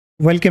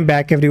Welcome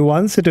back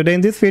everyone. So today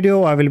in this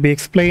video I will be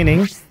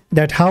explaining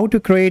that how to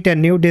create a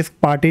new disk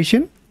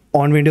partition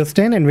on Windows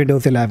 10 and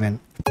Windows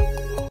 11.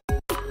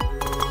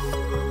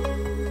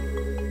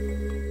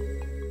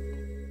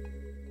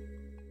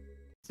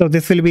 So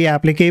this will be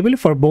applicable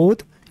for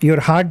both your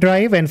hard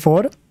drive and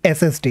for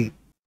SSD.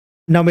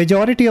 Now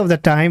majority of the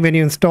time when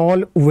you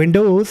install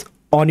Windows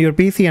on your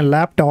PC and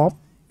laptop,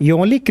 you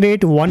only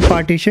create one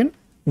partition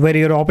where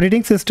your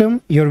operating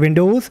system, your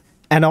Windows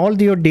and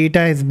all your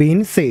data is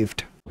being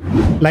saved.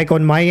 Like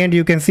on my end,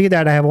 you can see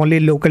that I have only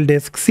local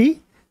disk C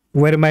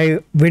where my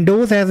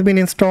Windows has been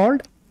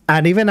installed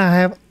and even I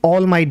have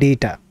all my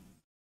data.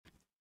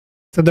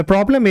 So the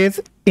problem is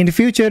in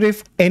future,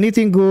 if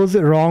anything goes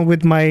wrong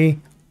with my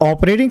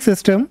operating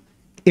system,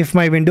 if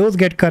my Windows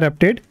get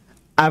corrupted,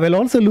 I will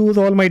also lose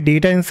all my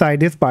data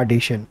inside this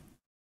partition.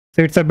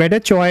 So it's a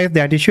better choice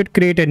that you should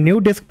create a new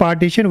disk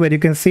partition where you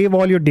can save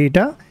all your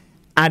data,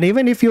 and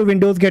even if your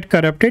Windows get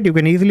corrupted, you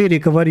can easily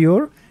recover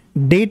your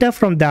data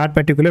from that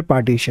particular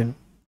partition.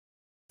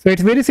 So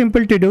it's very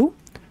simple to do.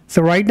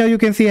 So right now you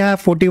can see I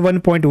have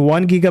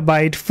 41.1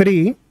 gigabyte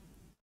free.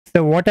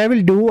 So what I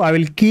will do, I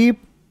will keep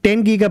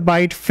 10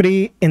 gigabyte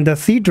free in the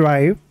C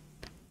drive,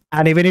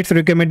 and even it's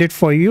recommended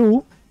for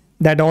you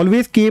that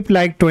always keep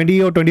like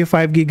 20 or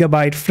 25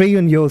 gigabyte free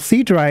on your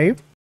C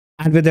drive,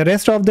 and with the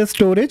rest of the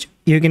storage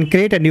you can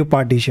create a new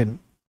partition.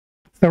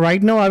 So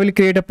right now I will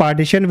create a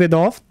partition with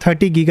of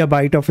 30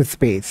 gigabyte of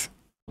space.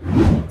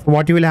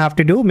 What you will have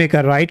to do, make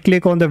a right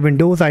click on the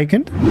Windows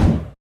icon.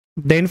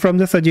 Then from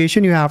the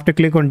suggestion you have to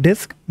click on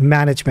disk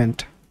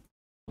management.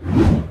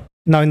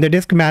 Now in the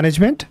disk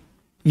management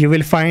you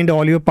will find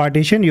all your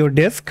partition, your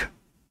disk,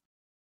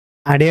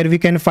 and here we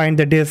can find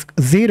the disk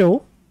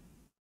 0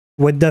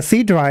 with the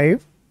C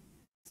drive.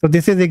 So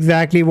this is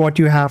exactly what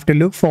you have to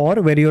look for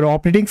where your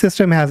operating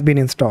system has been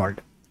installed.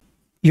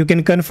 You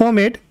can confirm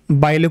it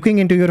by looking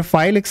into your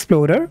file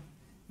explorer.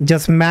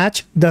 Just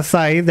match the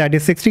size, that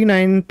is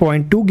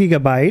 69.2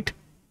 gigabyte,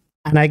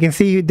 and I can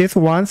see this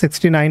one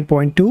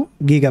 69.2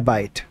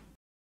 gigabyte.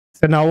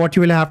 So now what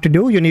you will have to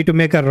do, you need to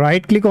make a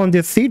right click on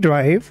this C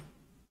drive,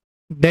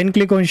 then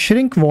click on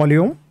shrink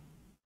volume.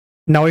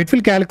 Now it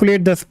will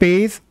calculate the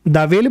space,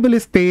 the available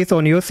space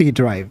on your C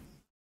drive.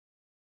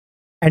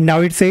 And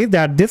now it says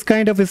that this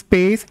kind of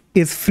space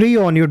is free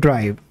on your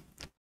drive.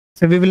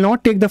 So we will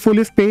not take the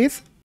full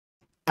space,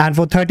 and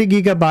for 30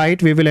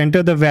 gigabyte we will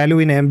enter the value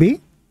in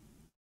MB.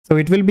 So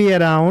it will be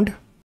around,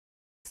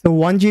 so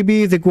 1 GB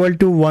is equal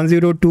to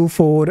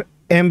 1024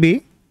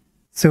 MB.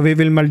 So we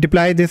will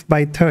multiply this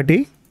by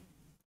 30,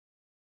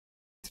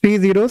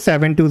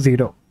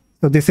 30720.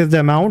 So this is the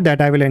amount that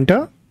I will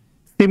enter.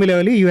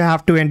 Similarly, you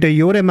have to enter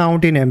your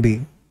amount in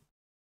MB.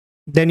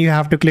 Then you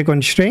have to click on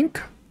shrink.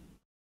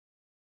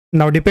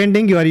 Now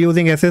depending you are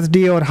using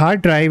SSD or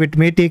hard drive, it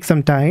may take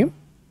some time.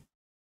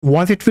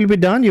 Once it will be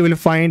done, you will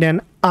find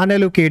an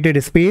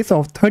unallocated space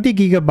of 30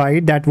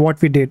 gigabyte, that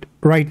what we did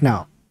right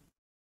now.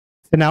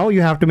 So now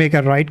you have to make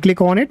a right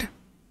click on it,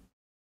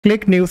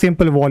 click new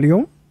simple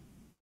volume,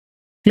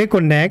 click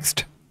on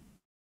next,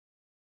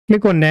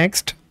 click on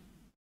next.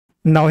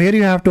 Now here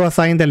you have to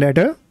assign the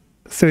letter.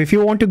 So if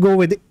you want to go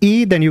with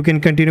E, then you can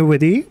continue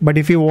with E, but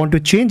if you want to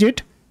change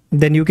it,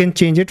 then you can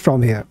change it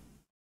from here.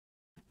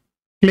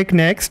 Click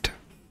next.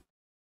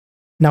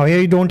 Now here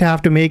you don't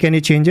have to make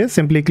any changes,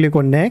 simply click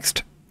on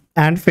next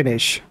and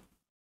finish.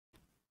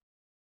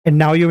 And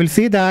now you will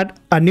see that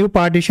a new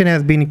partition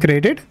has been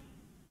created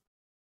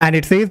and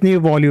it says new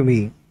volume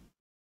E.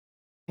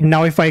 And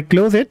now if I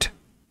close it,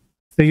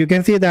 so you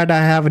can see that I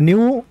have a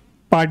new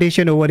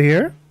partition over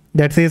here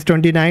that says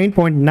 29.9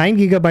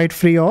 gigabyte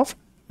free of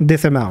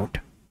this amount.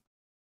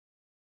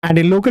 And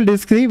in local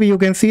disk C, you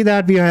can see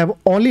that we have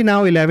only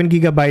now 11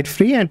 gigabyte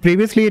free, and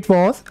previously it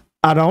was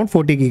around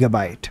 40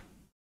 gigabyte.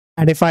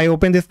 And if I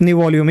open this new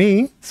volume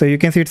E, so you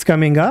can see it's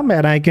coming up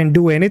and I can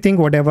do anything,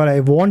 whatever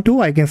I want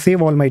to. I can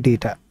save all my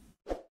data.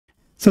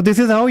 So this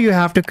is how you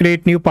have to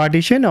create new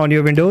partition on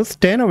your Windows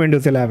 10 or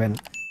Windows 11.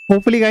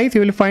 Hopefully guys,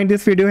 you will find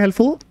this video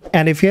helpful.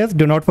 And if yes,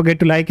 do not forget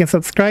to like and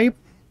subscribe.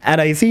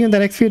 And I see you in the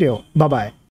next video. Bye bye.